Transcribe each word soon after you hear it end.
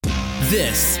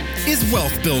This is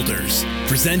Wealth Builders,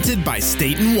 presented by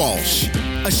Staten Walsh,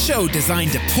 a show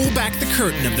designed to pull back the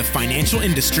curtain of the financial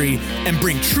industry and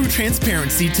bring true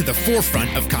transparency to the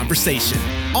forefront of conversation.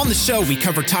 On the show, we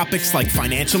cover topics like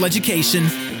financial education,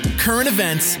 current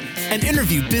events, and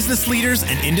interview business leaders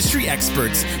and industry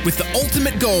experts with the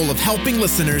ultimate goal of helping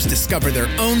listeners discover their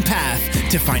own path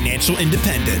to financial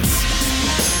independence.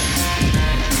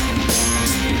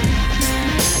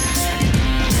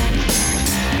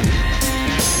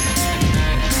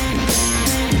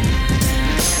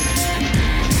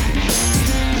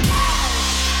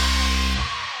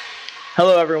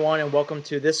 Hello, everyone, and welcome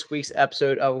to this week's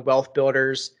episode of Wealth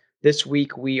Builders. This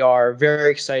week, we are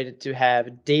very excited to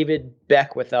have David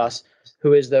Beck with us,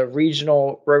 who is the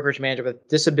Regional Brokerage Manager with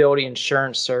Disability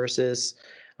Insurance Services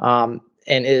and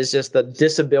is just the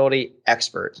disability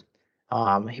expert.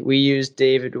 We use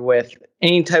David with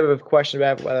any type of question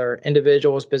about whether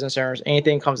individuals, business owners,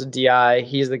 anything comes to DI.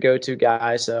 He's the go-to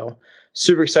guy. So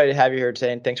super excited to have you here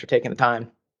today, and thanks for taking the time.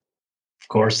 Of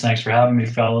course. Thanks for having me,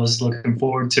 fellas. Looking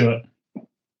forward to it.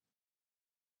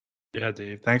 Yeah,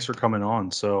 Dave, thanks for coming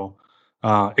on. So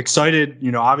excited,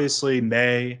 obviously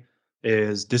May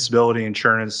is Disability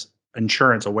Insurance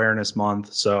Awareness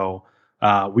Month. So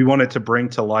we wanted to bring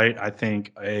to light, I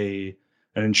think, an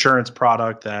insurance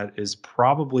product that is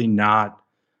probably not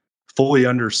fully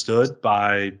understood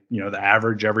by, the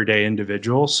average everyday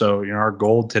individual. So, our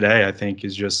goal today, I think,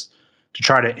 is just to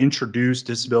try to introduce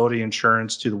disability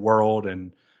insurance to the world,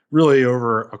 and really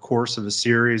over a course of a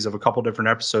series of a couple different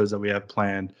episodes that we have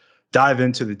planned, dive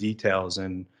into the details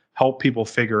and help people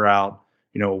figure out,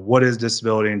 what is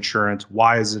disability insurance?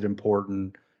 Why is it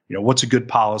important? What's a good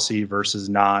policy versus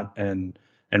not, and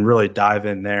really dive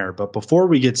in there. But before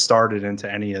we get started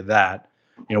into any of that,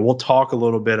 we'll talk a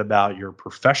little bit about your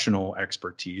professional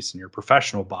expertise and your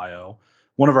professional bio.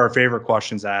 One of our favorite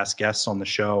questions to ask guests on the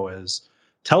show is,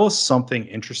 tell us something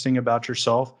interesting about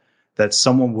yourself that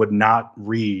someone would not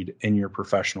read in your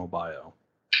professional bio.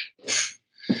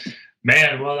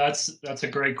 Man, well, that's a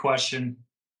great question.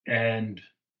 And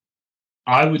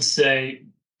I would say,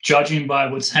 judging by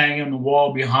what's hanging on the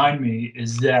wall behind me,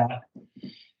 is that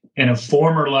in a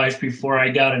former life before I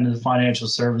got into the financial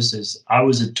services, I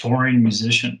was a touring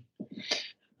musician.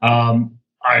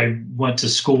 I went to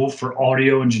school for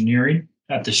audio engineering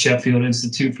at the Sheffield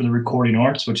Institute for the Recording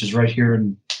Arts, which is right here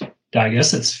in, I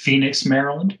guess it's Phoenix,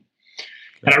 Maryland.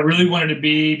 And I really wanted to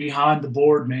be behind the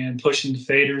board, man, pushing the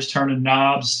faders, turning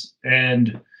knobs,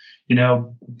 and,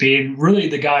 being really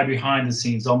the guy behind the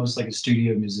scenes, almost like a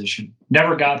studio musician.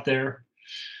 Never got there.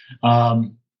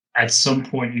 At some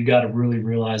point, you got to really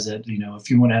realize that, if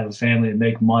you want to have a family and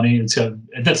make money,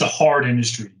 that's a hard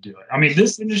industry to do it. I mean,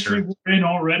 this industry we're in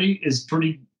already is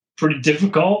pretty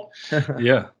difficult.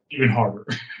 Yeah. Even harder.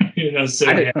 So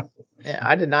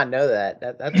I did not know that.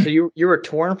 So you were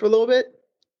touring for a little bit?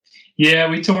 Yeah,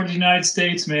 we toured the United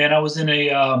States, man. I was in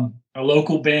a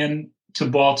local band to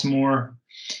Baltimore.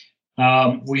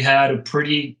 We had a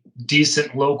pretty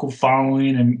decent local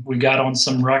following, and we got on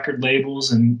some record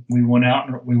labels, and we went out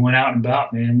and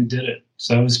about, man. We did it.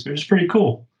 So it was pretty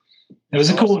cool. It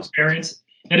was a cool experience.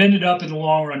 It ended up in the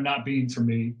long run not being for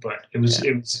me, but it was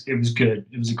good.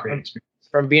 It was a great experience.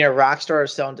 From being a rock star to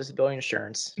selling disability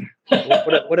insurance.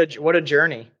 What a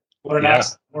journey. What an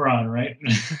axe we're on, right?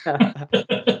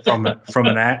 from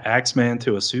an axe man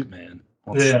to a suit man.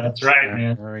 That's right,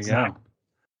 man. There we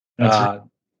go.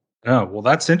 Well,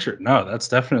 that's interesting. No,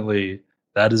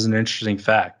 that is an interesting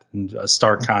fact and a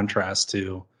stark contrast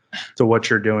to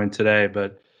what you're doing today.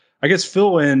 But I guess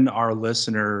fill in our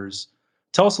listeners.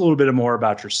 Tell us a little bit more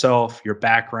about yourself, your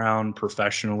background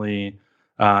professionally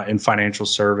in financial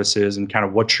services, and kind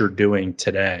of what you're doing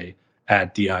today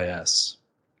at DIS.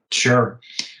 Sure.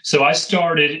 So I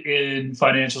started in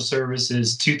financial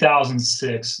services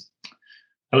 2006.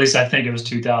 At least I think it was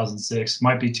 2006.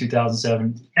 Might be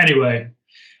 2007. Anyway,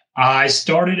 I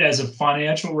started as a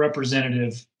financial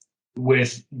representative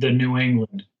with the New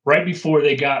England right before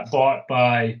they got bought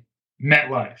by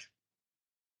MetLife.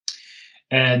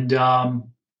 And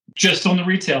just on the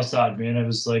retail side, man, I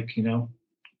was like,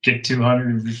 get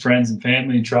 200 of your friends and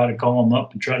family and try to call them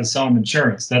up and try to sell them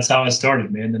insurance. That's how I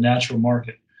started, man, the natural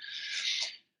market.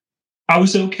 I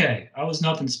was okay. I was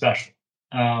nothing special.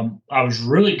 I was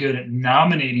really good at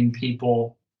nominating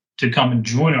people to come and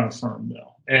join our firm,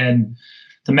 though. And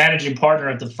the managing partner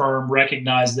at the firm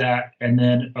recognized that. And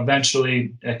then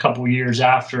eventually, a couple of years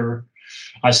after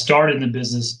I started in the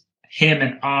business, him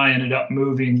and I ended up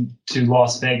moving to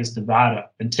Las Vegas, Nevada,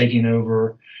 and taking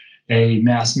over a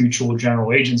Mass Mutual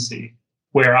general agency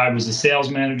where I was a sales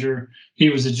manager. He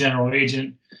was a general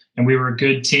agent. and we were a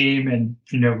good team, and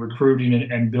recruiting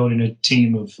and building a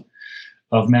team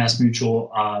of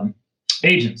MassMutual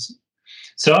agents.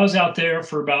 So I was out there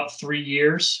for about 3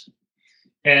 years,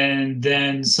 and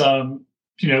then some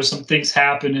things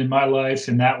happened in my life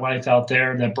and that life out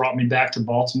there that brought me back to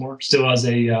Baltimore, still as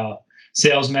a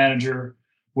sales manager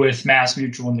with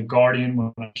MassMutual and The Guardian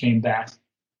when I came back.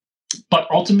 But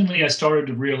ultimately, I started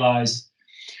to realize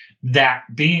that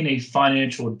being a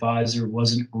financial advisor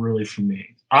wasn't really for me.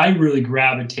 I really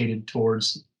gravitated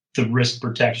towards the risk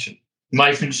protection,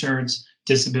 life insurance,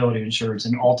 disability insurance,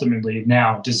 and ultimately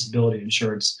now disability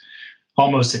insurance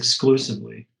almost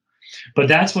exclusively. But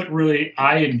that's what really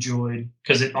I enjoyed,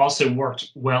 because it also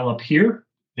worked well up here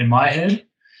in my head.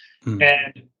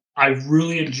 And I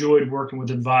really enjoyed working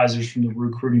with advisors from the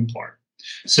recruiting part.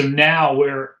 So now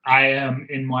where I am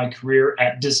in my career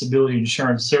at Disability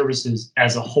Insurance Services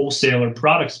as a wholesaler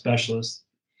product specialist,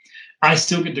 I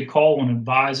still get to call on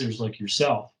advisors like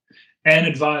yourself and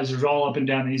advisors all up and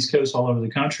down the East Coast, all over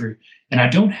the country. And I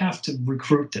don't have to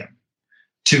recruit them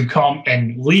to come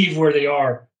and leave where they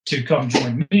are to come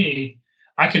join me.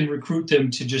 I can recruit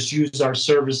them to just use our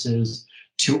services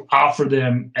to offer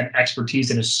them an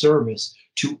expertise and a service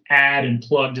to add and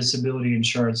plug disability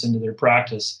insurance into their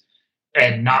practice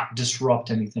and not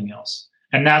disrupt anything else.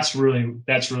 And that's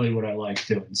really what I like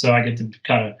doing. So I get to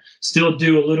kind of still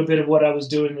do a little bit of what I was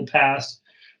doing in the past,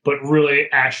 but really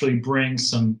actually bring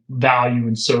some value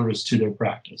and service to their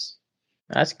practice.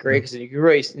 That's great, because you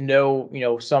really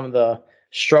know, some of the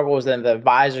struggles that the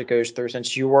advisor goes through,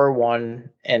 since you were one,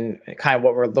 and kind of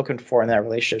what we're looking for in that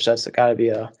relationship. So that's got to be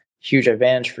a huge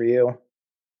advantage for you.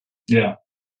 Yeah.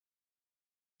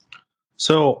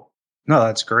 So, no,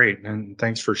 that's great. And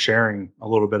thanks for sharing a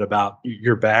little bit about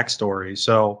your backstory.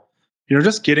 So,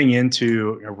 just getting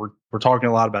into, we're talking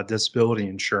a lot about disability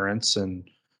insurance, and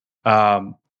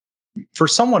for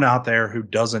someone out there who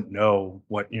doesn't know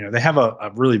what, they have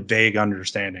a really vague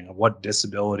understanding of what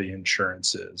disability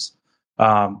insurance is.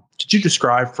 Could you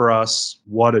describe for us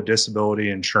what a disability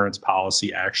insurance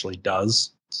policy actually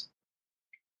does?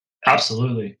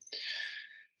 Absolutely.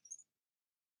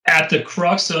 At the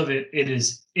crux of it, it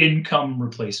is income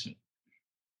replacement.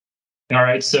 All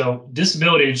right. So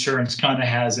disability insurance kind of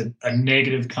has a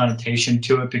negative connotation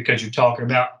to it, because you're talking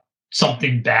about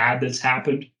something bad that's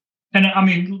happened. And I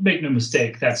mean, make no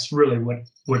mistake, that's really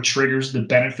what triggers the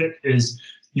benefit is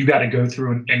you got to go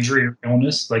through an injury or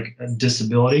illness, like a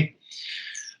disability.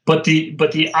 But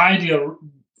the idea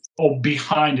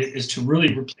behind it is to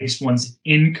really replace one's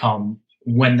income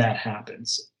when that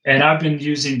happens. And I've been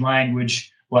using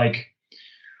language like,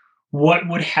 what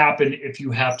would happen if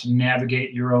you have to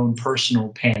navigate your own personal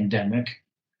pandemic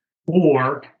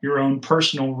or your own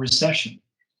personal recession?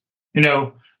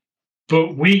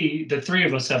 But the three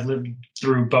of us have lived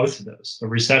through both of those, a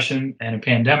recession and a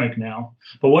pandemic now.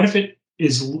 But what if it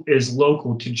is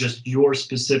local to just your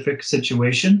specific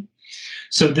situation?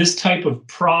 So this type of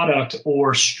product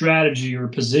or strategy or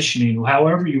positioning,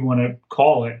 however you want to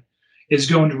call it, is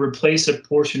going to replace a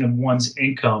portion of one's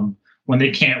income when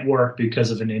they can't work because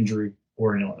of an injury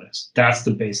or an illness. That's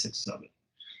the basics of it.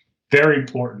 Very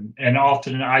important. And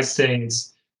often I say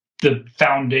it's the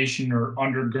foundation or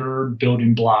undergird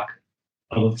building block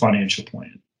of a financial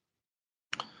plan.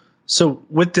 So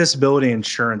with disability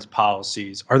insurance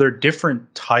policies, are there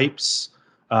different types?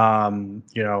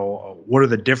 What are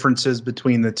the differences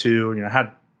between the two?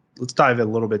 Let's dive a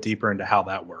little bit deeper into how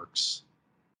that works.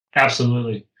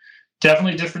 Absolutely.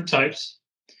 Definitely different types.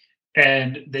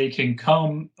 And they can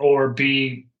come or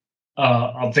be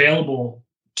available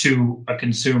to a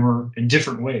consumer in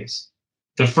different ways.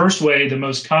 The first way, the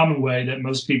most common way that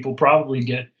most people probably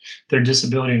get their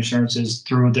disability insurance is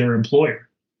through their employer,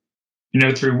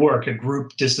 through work, a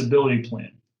group disability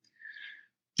plan.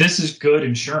 This is good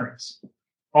insurance.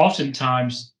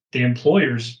 Oftentimes, the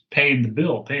employer's paying the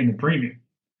bill, paying the premium,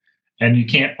 and you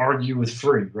can't argue with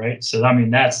free, right? So, I mean,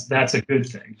 that's a good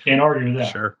thing. Can't argue with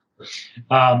that. Sure.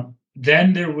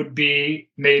 Then there would be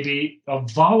maybe a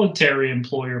voluntary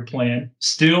employer plan,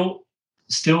 still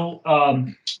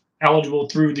eligible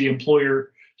through the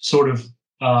employer sort of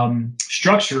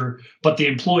structure, but the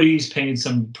employee's paying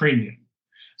some premium.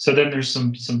 So then there's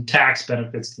some tax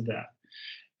benefits to that.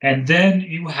 And then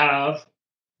you have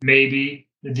maybe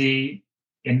the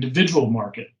individual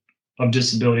market of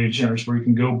disability insurance, where you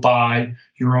can go buy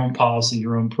your own policy,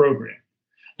 your own program.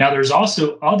 Now, there's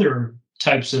also other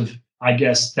types of, I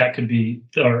guess, that could be,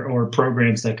 or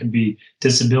programs that could be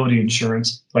disability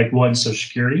insurance, like one, Social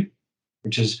Security,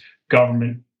 which is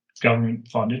government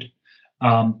funded,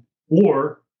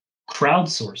 or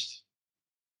crowdsourced.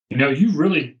 You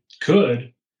really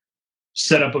could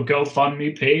set up a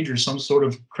GoFundMe page or some sort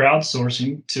of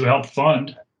crowdsourcing to help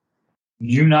fund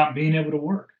you not being able to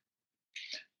work.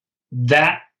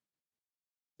 That,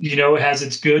 has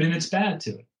its good and its bad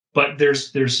to it. But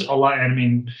there's a lot. I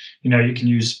mean, you can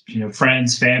use,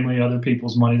 friends, family, other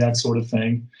people's money, that sort of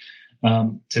thing,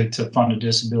 to fund a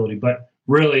disability. But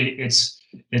really,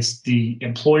 it's the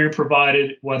employer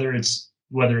provided, whether it's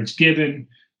given,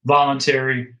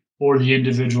 voluntary, or the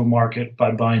individual market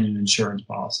by buying an insurance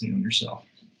policy on yourself.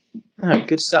 All right,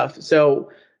 good stuff.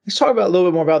 So let's talk about a little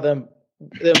bit more about the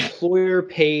employer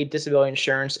paid disability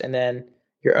insurance and then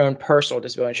your own personal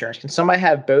disability insurance. Can somebody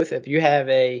have both? If you have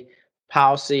a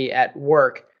policy at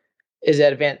work, is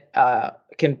that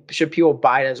should people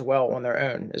buy it as well on their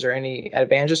own? Is there any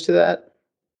advantages to that?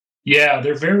 Yeah,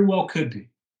 there very well could be.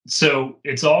 So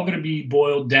it's all going to be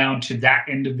boiled down to that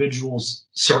individual's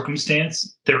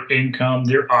circumstance, their income,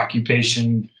 their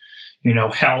occupation,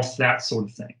 health, that sort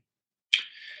of thing.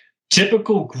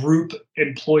 Typical group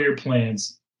employer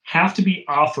plans have to be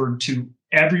offered to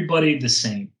everybody the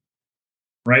same,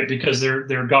 right? Because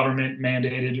they're government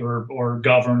mandated or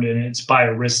governed, and it's by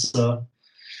ERISA,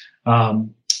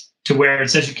 to where it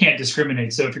says you can't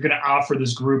discriminate. So if you're going to offer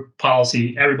this group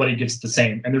policy, everybody gets the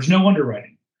same, and there's no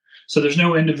underwriting. So there's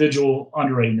no individual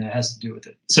underwriting that has to do with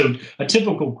it. So a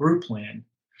typical group plan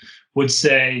would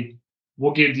say,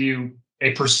 we'll give you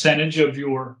a percentage of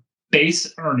your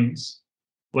base earnings,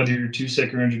 whether you're too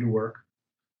sick or injured to work.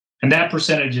 And that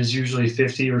percentage is usually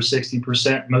 50 or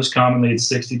 60%. Most commonly,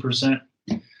 it's 60%.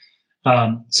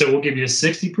 So we'll give you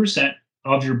 60%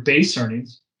 of your base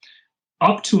earnings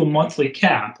up to a monthly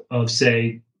cap of,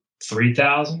 say,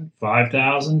 $3,000, $5,000,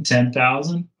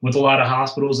 $10,000. With a lot of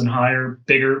hospitals and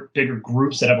bigger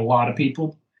groups that have a lot of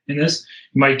people in this,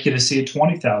 you might get to see a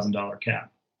 $20,000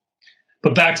 cap.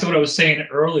 But back to what I was saying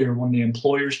earlier, when the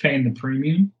employer's paying the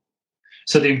premium,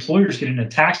 so the employer's getting a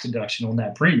tax deduction on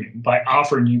that premium by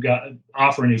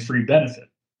offering a free benefit.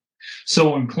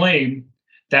 So on claim,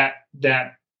 that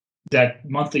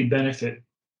monthly benefit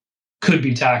could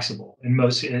be taxable and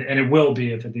it will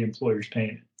be if the employer's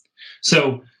paying it.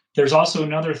 So there's also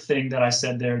another thing that I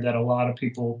said there that a lot of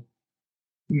people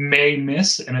may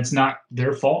miss, and it's not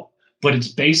their fault, but it's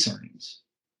base earnings.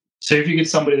 So if you get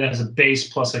somebody that has a base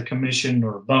plus a commission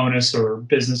or a bonus, or a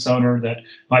business owner that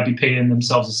might be paying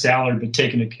themselves a salary but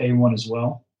taking a K-1 as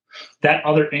well, that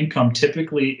other income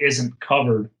typically isn't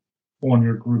covered on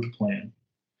your group plan.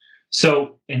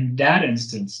 So in that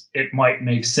instance, it might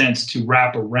make sense to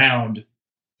wrap around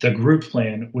the group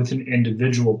plan with an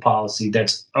individual policy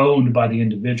that's owned by the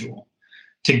individual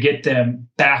to get them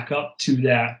back up to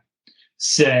that,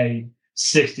 say,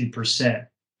 60%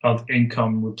 of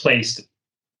income replaced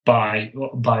by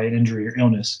an injury or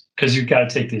illness, because you've got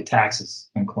to take the taxes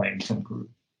on claims from group.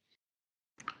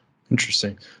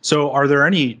 Interesting. So are there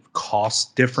any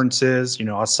cost differences,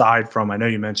 aside from, I know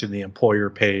you mentioned the employer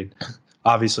paid,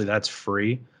 obviously that's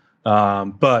free.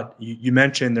 But you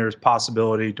mentioned there's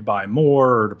possibility to buy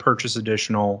more or to purchase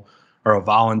additional or a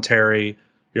voluntary.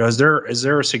 Is there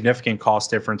a significant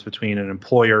cost difference between an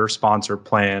employer sponsored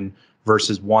plan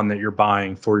versus one that you're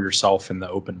buying for yourself in the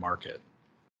open market?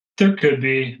 There could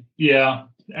be. Yeah,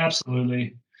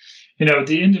 absolutely.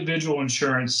 The individual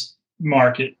insurance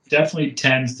market definitely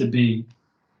tends to be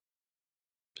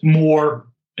more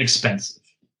expensive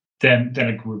than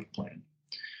a group plan.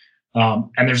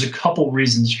 And there's a couple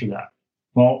reasons for that.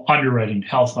 Well,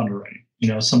 health underwriting.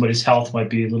 Somebody's health might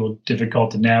be a little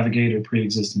difficult to navigate, or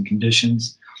pre-existing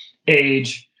conditions,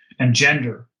 age, and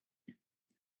gender,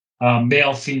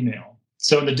 male, female.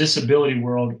 So in the disability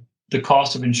world, the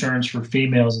cost of insurance for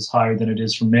females is higher than it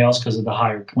is for males because of the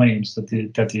higher claims that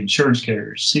the insurance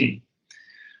carriers see.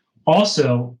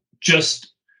 Also,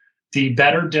 just the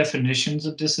better definitions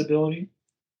of disability,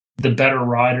 the better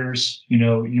riders,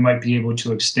 you might be able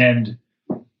to extend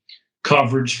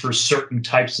coverage for certain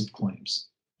types of claims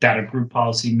that a group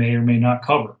policy may or may not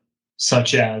cover,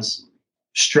 such as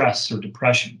stress or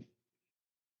depression.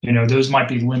 Those might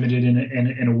be limited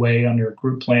in a way under a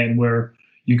group plan where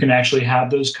you can actually have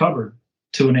those covered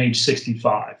to an age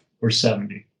 65 or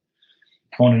 70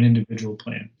 on an individual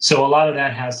plan. So a lot of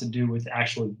that has to do with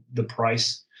actually the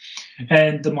price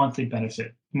and the monthly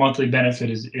benefit. Monthly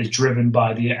benefit is driven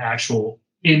by the actual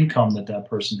income that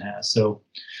person has. So,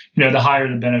 the higher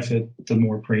the benefit, the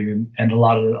more premium, and a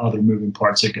lot of the other moving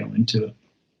parts that go into it.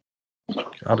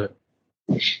 Got it.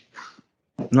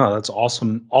 No, that's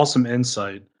awesome. Awesome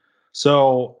insight.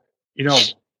 So,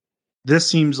 this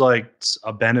seems like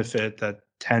a benefit that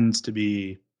tends to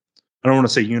be, I don't want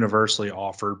to say universally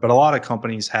offered, but a lot of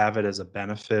companies have it as a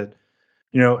benefit.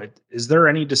 Is there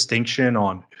any distinction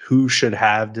on who should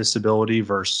have disability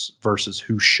versus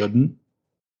who shouldn't?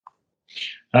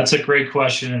 That's a great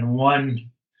question, and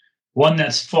one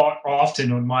that's fought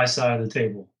often on my side of the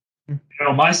table.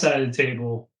 On my side of the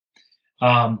table,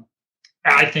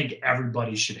 I think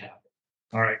everybody should have it.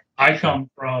 All right. I come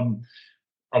from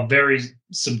a very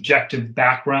subjective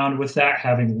background with that,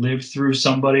 having lived through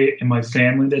somebody in my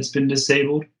family that's been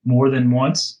disabled more than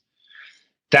once.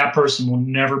 That person will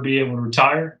never be able to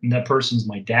retire, and that person's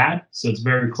my dad, so it's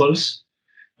very close.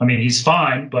 I mean, he's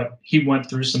fine, but he went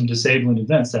through some disabling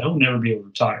events that he'll never be able to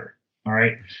retire. All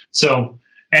right. So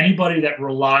anybody that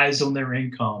relies on their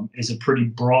income is a pretty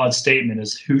broad statement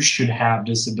as who should have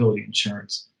disability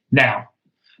insurance. Now,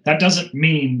 that doesn't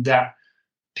mean that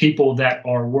people that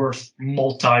are worth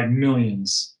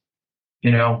multi-millions,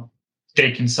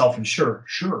 they can self-insure.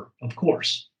 Sure, of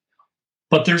course.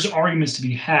 But there's arguments to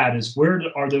be had as where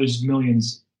are those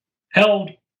millions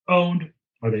held, owned?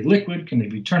 Are they liquid? Can they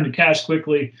be turned to cash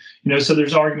quickly? So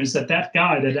there's arguments that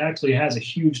guy that actually has a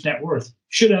huge net worth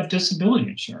should have disability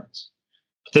insurance.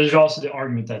 But there's also the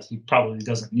argument that he probably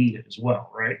doesn't need it as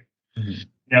well, right?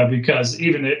 Mm-hmm. Because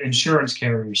even the insurance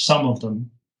carriers, some of them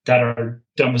that are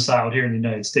domiciled here in the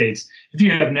United States, if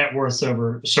you have net worths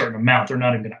over a certain amount, they're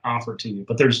not even going to offer it to you.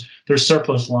 But there's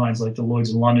surplus lines like the Lloyd's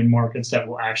of London markets that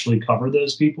will actually cover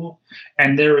those people.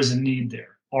 And there is a need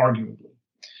there, arguably.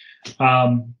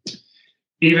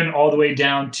 Even all the way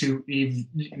down to,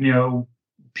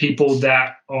 people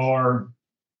that are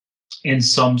in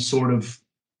some sort of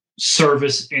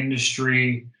service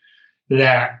industry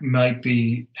that might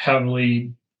be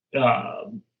heavily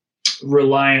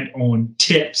reliant on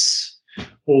tips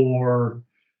or,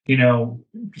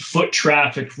 foot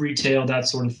traffic, retail, that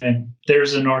sort of thing.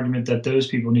 There's an argument that those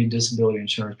people need disability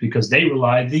insurance because they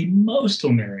rely the most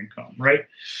on their income, right?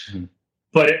 Mm-hmm.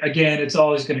 But again, it's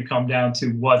always going to come down to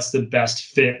what's the best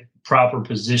fit, proper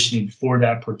positioning for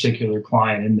that particular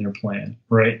client in their plan,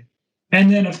 right?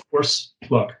 And then, of course,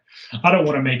 look, I don't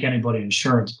want to make anybody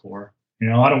insurance poor.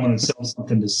 I don't want to sell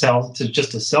something to sell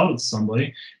to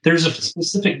somebody. There's a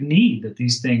specific need that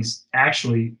these things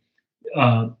actually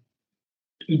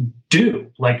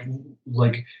do,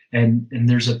 and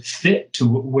there's a fit to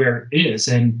where it is,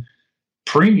 and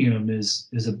premium is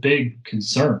a big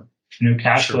concern.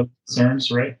 Cash flow concerns,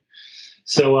 right?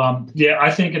 So,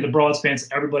 I think in the broad stance,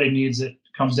 everybody needs it. It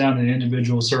comes down to the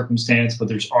individual circumstance, but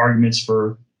there's arguments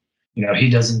for, he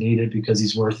doesn't need it because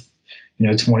he's worth,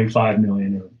 25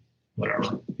 million or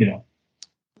whatever,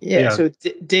 Yeah. So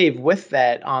Dave, with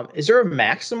that, is there a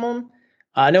maximum?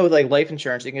 I know with life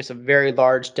insurance, you can get some very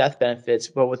large death benefits,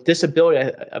 but with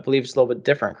disability, I believe it's a little bit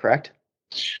different, correct?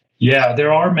 Yeah,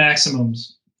 there are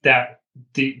maximums that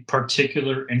the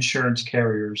particular insurance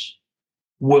carriers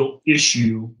will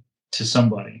issue to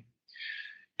somebody.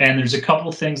 And there's a couple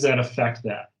of things that affect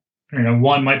that.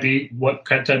 One might be what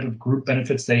type of group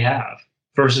benefits they have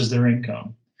versus their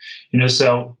income.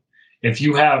 So if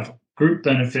you have group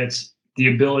benefits,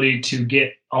 the ability to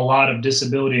get a lot of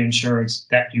disability insurance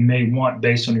that you may want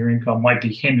based on your income might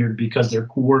be hindered because they're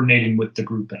coordinating with the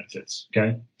group benefits.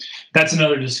 Okay. That's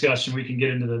another discussion. We can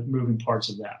get into the moving parts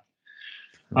of that.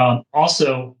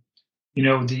 Also,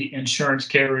 the insurance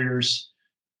carriers,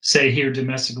 say here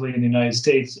domestically in the United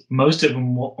States, most of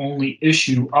them will only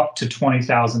issue up to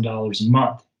 $20,000 a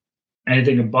month.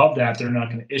 Anything above that, they're not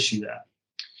going to issue that.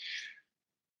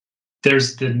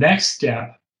 There's the next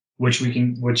step, which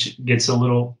gets a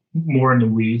little more in the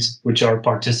weeds, which are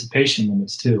participation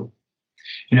limits too.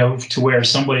 To where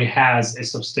somebody has a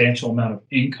substantial amount of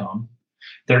income,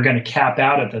 they're going to cap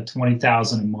out at the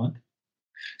 $20,000 a month.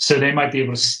 So they might be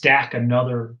able to stack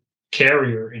another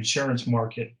carrier insurance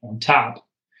market on top,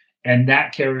 and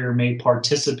that carrier may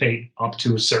participate up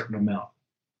to a certain amount.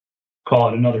 Call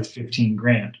it another 15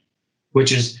 grand,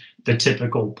 which is the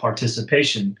typical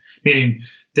participation, meaning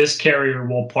this carrier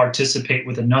will participate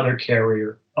with another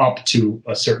carrier up to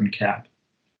a certain cap,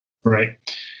 right?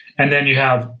 And then you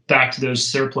have back to those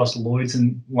surplus Lloyd's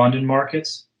and London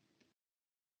markets.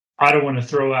 I don't want to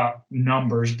throw out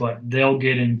numbers, but they'll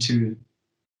get into,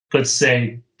 let's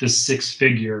say, the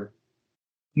six-figure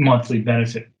monthly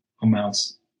benefit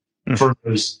amounts for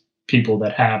those people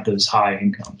that have those high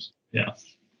incomes. Yeah.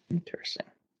 Interesting.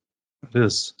 It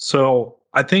is. So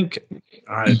I think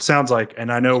it sounds like,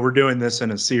 and I know we're doing this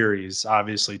in a series,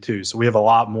 obviously, too. So we have a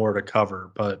lot more to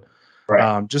cover. But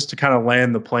just to kind of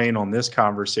land the plane on this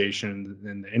conversation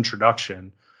in the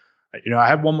introduction, I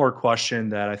have one more question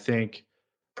that I think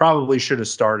probably should have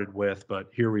started with, but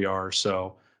here we are.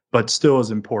 So, but still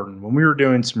is important. When we were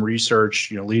doing some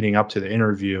research, leading up to the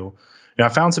interview, I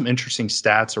found some interesting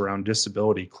stats around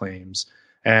disability claims.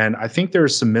 And I think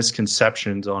there's some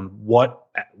misconceptions on what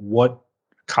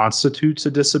constitutes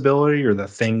a disability or the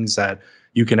things that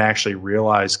you can actually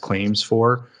realize claims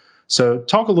for. So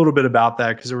talk a little bit about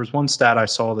that, because there was one stat I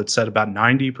saw that said about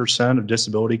 90% of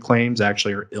disability claims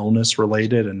actually are illness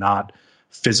related and not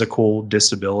physical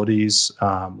disabilities,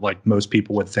 like most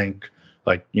people would think,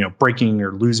 like, breaking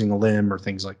or losing a limb or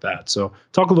things like that. So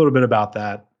talk a little bit about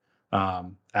that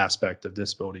aspect of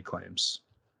disability claims.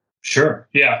 Sure.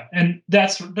 Yeah. And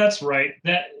that's right.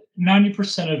 That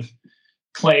 90% of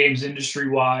claims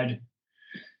industry-wide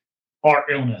are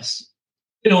illness.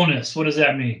 Illness, what does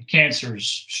that mean?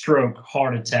 Cancers, stroke,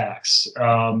 heart attacks,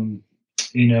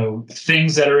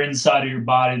 things that are inside of your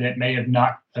body that may have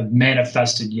not have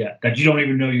manifested yet, that you don't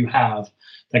even know you have,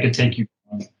 that could take you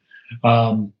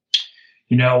down.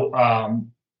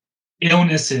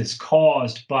 Illnesses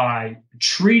caused by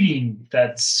treating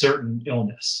that certain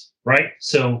illness, right?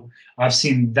 So I've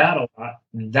seen that a lot.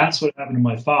 And that's what happened to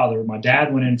my father. My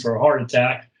dad went in for a heart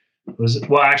attack.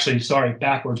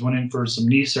 Backwards, went in for some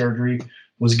knee surgery,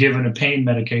 was given a pain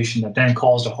medication that then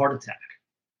caused a heart attack.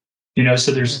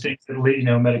 So there's things that lead,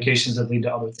 medications that lead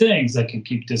to other things that can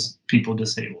keep people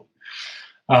disabled.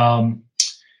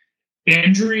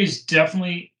 Injury is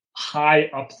definitely high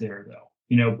up there, though.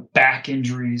 Back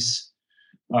injuries,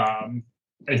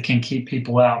 it can keep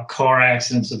people out. Car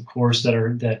accidents, of course,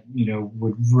 that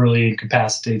would really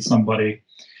incapacitate somebody.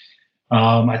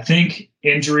 I think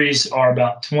injuries are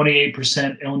about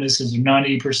 28%. Illnesses are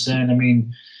 90%. I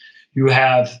mean, you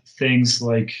have things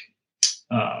like,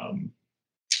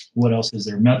 what else is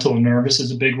there? Mental and nervous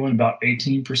is a big one. About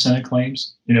 18% of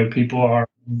claims.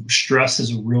 Stress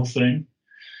is a real thing.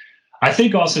 I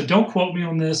think also, don't quote me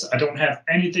on this, I don't have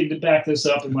anything to back this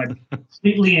up, and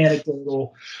completely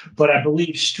anecdotal, but I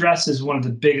believe stress is one of the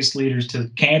biggest leaders to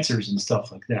cancers and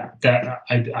stuff like that. That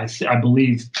I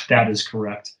believe that is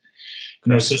correct.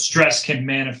 So stress can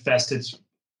manifest its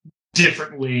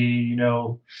differently,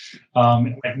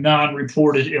 like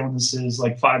non-reported illnesses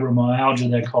like fibromyalgia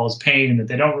that cause pain and that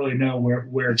they don't really know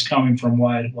where it's coming from,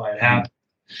 why it happened,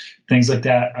 things like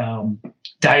that.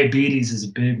 Diabetes is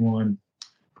a big one.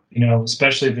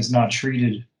 Especially if it's not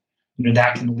treated,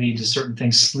 that can lead to certain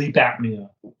things. Sleep apnea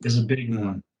is a big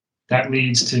one. That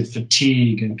leads to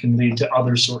fatigue and can lead to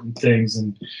other certain things.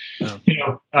 And,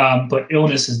 but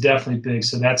illness is definitely big.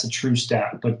 So that's a true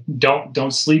stat. But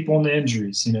don't sleep on the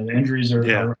injuries. The injuries are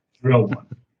a real one.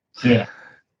 Yeah.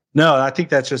 No, I think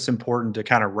that's just important to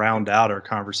kind of round out our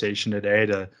conversation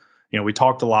today. We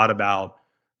talked a lot about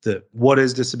what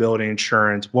is disability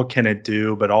insurance, what can it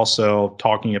do, but also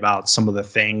talking about some of the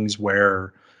things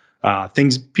where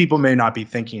things people may not be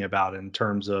thinking about in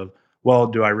terms of, well,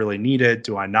 do I really need it?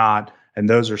 Do I not? And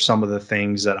those are some of the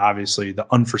things that obviously the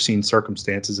unforeseen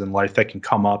circumstances in life that can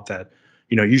come up that,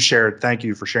 you shared. Thank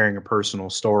you for sharing a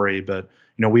personal story, but,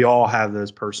 we all have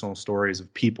those personal stories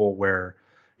of people where,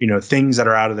 things that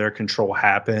are out of their control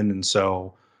happen. And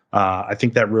so I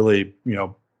think that really,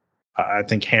 I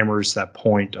think hammers that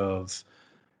point of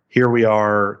here we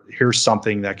are, here's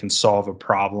something that can solve a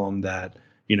problem that,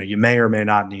 you may or may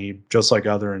not need, just like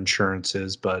other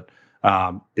insurances, but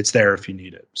it's there if you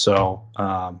need it. So,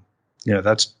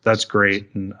 that's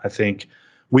great. And I think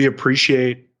we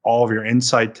appreciate all of your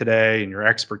insight today and your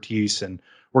expertise. And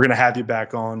we're going to have you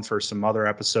back on for some other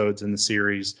episodes in the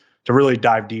series to really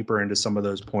dive deeper into some of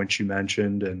those points you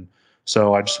mentioned. And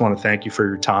so I just want to thank you for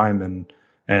your time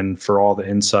and for all the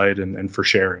insight and for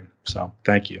sharing. So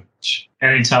thank you.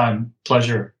 Anytime.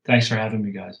 Pleasure. Thanks for having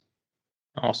me, guys.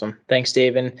 Awesome. Thanks,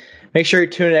 Dave. And make sure you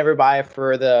tune in, everybody,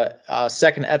 for the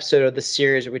second episode of the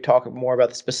series where we talk more about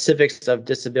the specifics of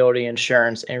disability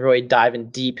insurance and really dive in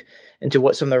deep into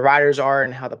what some of the riders are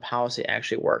and how the policy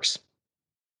actually works.